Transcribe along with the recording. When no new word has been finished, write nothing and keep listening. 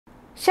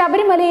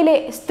ശബരിമലയിലെ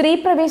സ്ത്രീ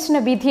പ്രവേശന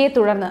വിധിയെ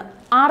തുടർന്ന്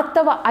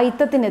ആർത്തവ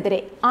ഐത്തത്തിനെതിരെ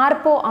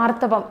ആർപ്പോ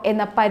ആർത്തവം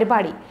എന്ന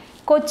പരിപാടി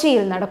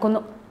കൊച്ചിയിൽ നടക്കുന്നു.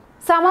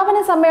 സമാപന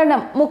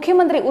സമ്മേളനം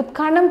മുഖ്യമന്ത്രി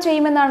ഉദ്ഘാടനം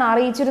ചെയ്യുമെന്നാണ്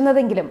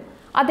അറിയിച്ചിരുന്നതെങ്കിലും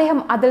അദ്ദേഹം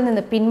അതിൽ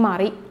നിന്ന്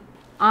പിന്മാറി.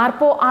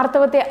 ആർപ്പോ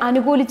ആർത്തവത്തെ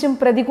അനുകൂലിച്ചും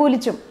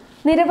പ്രതികൂലിച്ചും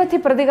നിരവധി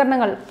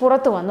പ്രതികരണങ്ങൾ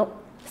പുറത്തു വന്നു.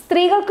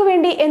 സ്ത്രീകൾക്ക്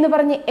വേണ്ടി എന്ന്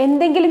പറഞ്ഞ്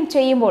എന്തെങ്കിലും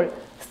ചെയ്യുമ്പോൾ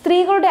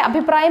സ്ത്രീകളുടെ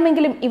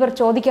അഭിപ്രായമെങ്കിലും ഇവർ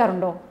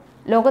ചോദിക്കാറുണ്ടോ?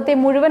 ലോകത്തെ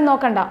മുഴുവൻ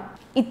നോക്കണ്ട,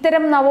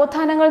 ഇത്തരം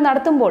നവോത്ഥാനങ്ങൾ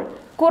നടത്തുമ്പോൾ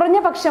കുറഞ്ഞ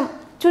പക്ഷം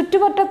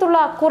ചുറ്റുപറ്റത്തുള്ള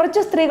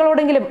കുറച്ച്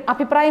സ്ത്രീകളോടെങ്കിലും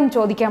അഭിപ്രായം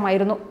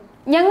ചോദിക്കാമായിരുന്നു.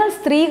 ഞങ്ങൾ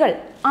സ്ത്രീകൾ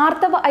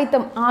ആർത്തവ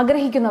ഐത്തം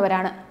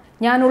ആഗ്രഹിക്കുന്നവരാണ്.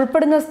 ഞാൻ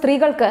ഉൾപ്പെടുന്ന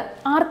സ്ത്രീകൾക്ക്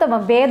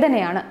ആർത്തവം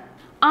വേദനയാണ്.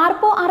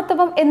 ആർപ്പോ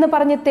ആർത്തവം എന്ന്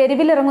പറഞ്ഞ്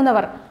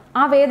തെരുവിലിറങ്ങുന്നവർ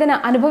ആ വേദന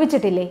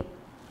അനുഭവിച്ചിട്ടില്ലേ?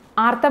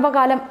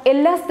 ആർത്തവകാലം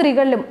എല്ലാ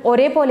സ്ത്രീകളിലും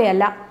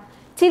ഒരേപോലെയല്ല.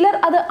 ചിലർ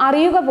അത്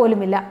അറിയുക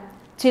പോലുമില്ല.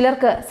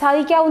 ചിലർക്ക്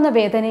സഹിക്കാവുന്ന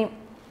വേദനയും.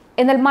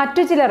 എന്നാൽ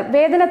മറ്റു ചിലർ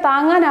വേദന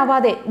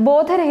താങ്ങാനാവാതെ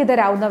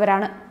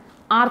ബോധരഹിതരാവുന്നവരാണ്.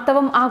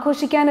 ആർത്തവം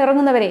ആഘോഷിക്കാൻ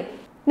ഇറങ്ങുന്നവരെ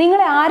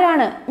നിങ്ങളെ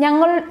ആരാണ്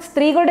ഞങ്ങൾ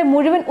സ്ത്രീകളുടെ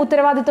മുഴുവൻ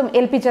ഉത്തരവാദിത്വം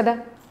ഏൽപ്പിച്ചത്?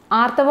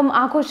 ആർത്തവം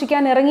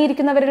ആഘോഷിക്കാൻ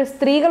ഇറങ്ങിയിരിക്കുന്നവരിൽ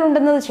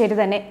സ്ത്രീകളുണ്ടെന്നത് ശരി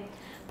തന്നെ.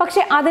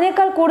 പക്ഷെ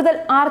അതിനേക്കാൾ കൂടുതൽ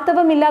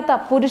ആർത്തവമില്ലാത്ത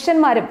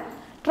പുരുഷന്മാരും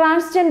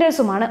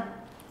ട്രാൻസ്ജെൻഡേഴ്സുമാണ്.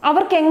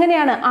 അവർക്ക്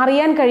എങ്ങനെയാണ്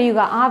അറിയാൻ കഴിയുക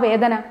ആ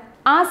വേദന,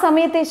 ആ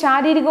സമയത്തെ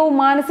ശാരീരികവും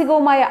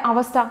മാനസികവുമായ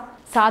അവസ്ഥ?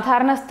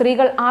 സാധാരണ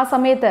സ്ത്രീകൾ ആ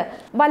സമയത്ത്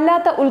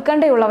വല്ലാത്ത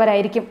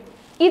ഉത്കണ്ഠയുള്ളവരായിരിക്കും.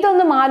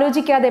 ഇതൊന്നും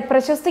ആലോചിക്കാതെ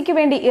പ്രശസ്തിക്ക്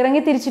വേണ്ടി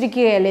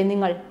ഇറങ്ങിത്തിരിച്ചിരിക്കുകയല്ലേ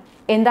നിങ്ങൾ?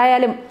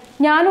 എന്തായാലും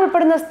ഞാൻ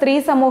ഉൾപ്പെടുന്ന സ്ത്രീ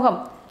സമൂഹം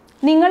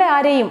നിങ്ങളെ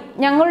ആരെയും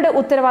ഞങ്ങളുടെ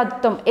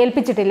ഉത്തരവാദിത്വം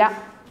ഏൽപ്പിച്ചിട്ടില്ല.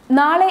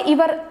 നാളെ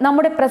ഇവർ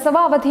നമ്മുടെ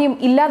പ്രസവാവധിയും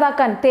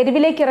ഇല്ലാതാക്കാൻ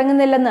തെരുവിലേക്ക്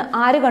ഇറങ്ങുന്നില്ലെന്ന്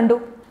ആര് കണ്ടു?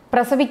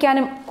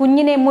 പ്രസവിക്കാനും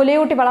കുഞ്ഞിനെ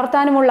മുലയൂട്ടി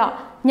വളർത്താനുമുള്ള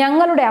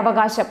ഞങ്ങളുടെ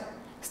അവകാശം,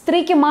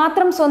 സ്ത്രീക്ക്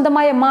മാത്രം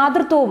സ്വന്തമായ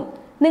മാതൃത്വവും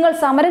നിങ്ങൾ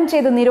സമരം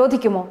ചെയ്ത്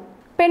നിരോധിക്കുമോ?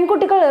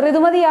 പെൺകുട്ടികൾ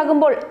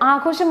ഋതുമതിയാകുമ്പോൾ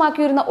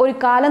ആഘോഷമാക്കിയിരുന്ന ഒരു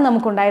കാലം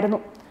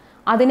നമുക്കുണ്ടായിരുന്നു.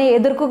 അതിനെ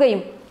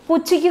എതിർക്കുകയും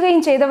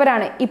പുച്ഛിക്കുകയും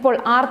ചെയ്തവരാണ് ഇപ്പോൾ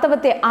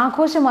ആർത്തവത്തെ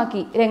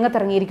ആഘോഷമാക്കി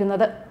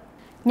രംഗത്തിറങ്ങിയിരിക്കുന്നത്.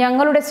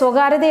 ഞങ്ങളുടെ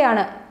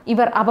സ്വകാര്യതയാണ്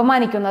ഇവർ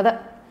അപമാനിക്കുന്നത്.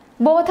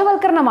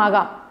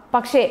 ബോധവൽക്കരണമാകാം,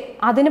 പക്ഷേ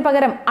അതിനു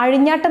പകരം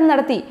അഴിഞ്ഞാട്ടം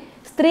നടത്തി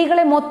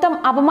സ്ത്രീകളെ മൊത്തം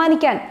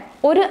അപമാനിക്കാൻ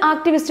ഒരു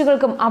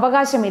ആക്ടിവിസ്റ്റുകൾക്കും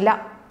അവകാശമില്ല.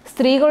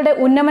 സ്ത്രീകളുടെ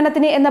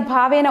ഉന്നമനത്തിന് എന്ന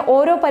ഭാവേന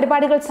ഓരോ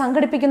പരിപാടികൾ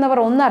സംഘടിപ്പിക്കുന്നവർ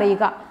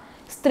ഒന്നറിയുക,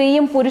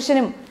 സ്ത്രീയും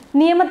പുരുഷനും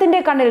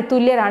നിയമത്തിന്റെ കണ്ണിൽ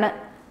തുല്യരാണ്.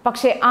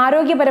 പക്ഷേ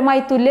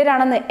ആരോഗ്യപരമായി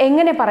തുല്യരാണെന്ന്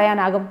എങ്ങനെ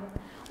പറയാനാകും?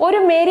 ഒരു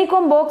മേരി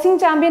കോം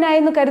ബോക്സിംഗ്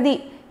ചാമ്പ്യനായെന്ന് കരുതി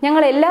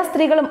ഞങ്ങൾ എല്ലാ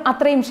സ്ത്രീകളും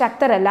അത്രയും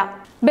ശക്തരല്ല.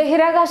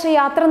 ബഹിരാകാശ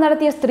യാത്ര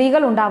നടത്തിയ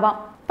സ്ത്രീകൾ ഉണ്ടാവാം,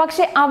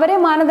 പക്ഷെ അവരെ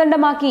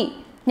മാനദണ്ഡമാക്കി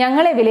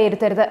ഞങ്ങളെ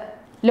വിലയിരുത്തരുത്.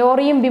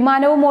 ലോറിയും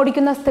വിമാനവും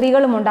ഓടിക്കുന്ന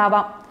സ്ത്രീകളും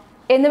ഉണ്ടാവാം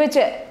എന്ന്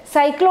വെച്ച്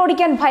സൈക്കിൾ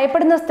ഓടിക്കാൻ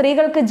ഭയപ്പെടുന്ന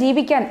സ്ത്രീകൾക്ക്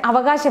ജീവിക്കാൻ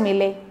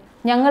അവകാശമില്ലേ?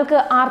 ഞങ്ങൾക്ക്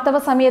ആർത്തവ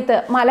സമയത്ത്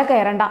മല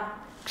കയറണ്ട,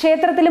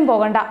 ക്ഷേത്രത്തിലും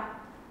പോകണ്ട.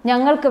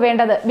 ഞങ്ങൾക്ക്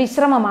വേണ്ടത്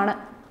വിശ്രമമാണ്.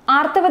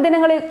 ആർത്തവ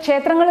ദിനങ്ങളിൽ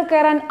ക്ഷേത്രങ്ങളിൽ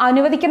കയറാൻ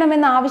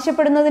അനുവദിക്കണമെന്ന്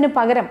ആവശ്യപ്പെടുന്നതിന്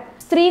പകരം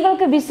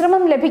സ്ത്രീകൾക്ക്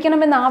വിശ്രമം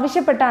ലഭിക്കണമെന്ന്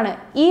ആവശ്യപ്പെട്ടാണ്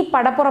ഈ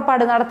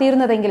പടപ്പുറപ്പാട്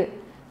നടത്തിയിരുന്നതെങ്കിൽ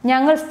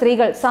ഞങ്ങൾ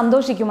സ്ത്രീകൾ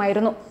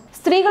സന്തോഷിക്കുമായിരുന്നു.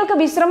 സ്ത്രീകൾക്ക്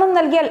വിശ്രമം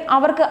നൽകിയാൽ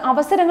അവർക്ക്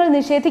അവസരങ്ങൾ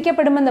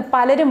നിഷേധിക്കപ്പെടുമെന്ന്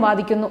പലരും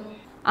വാദിക്കുന്നു.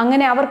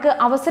 അങ്ങനെ അവർക്ക്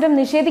അവസരം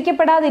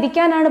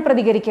നിഷേധിക്കപ്പെടാതിരിക്കാനാണ്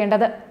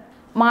പ്രതികരിക്കേണ്ടത്.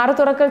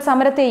 മാറുതുറക്കൽ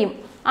സമരത്തെയും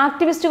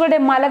ആക്ടിവിസ്റ്റുകളുടെ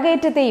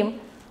മലകയറ്റത്തെയും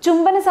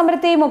ചുംബന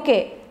സമരത്തെയും ഒക്കെ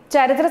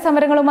ചരിത്ര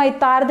സമരങ്ങളുമായി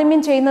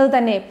താരതമ്യം ചെയ്യുന്നത്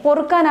തന്നെ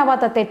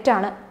പൊറുക്കാനാവാത്ത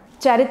തെറ്റാണ്.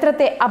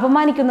 ചരിത്രത്തെ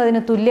അപമാനിക്കുന്നതിന്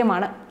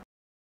തുല്യമാണ്.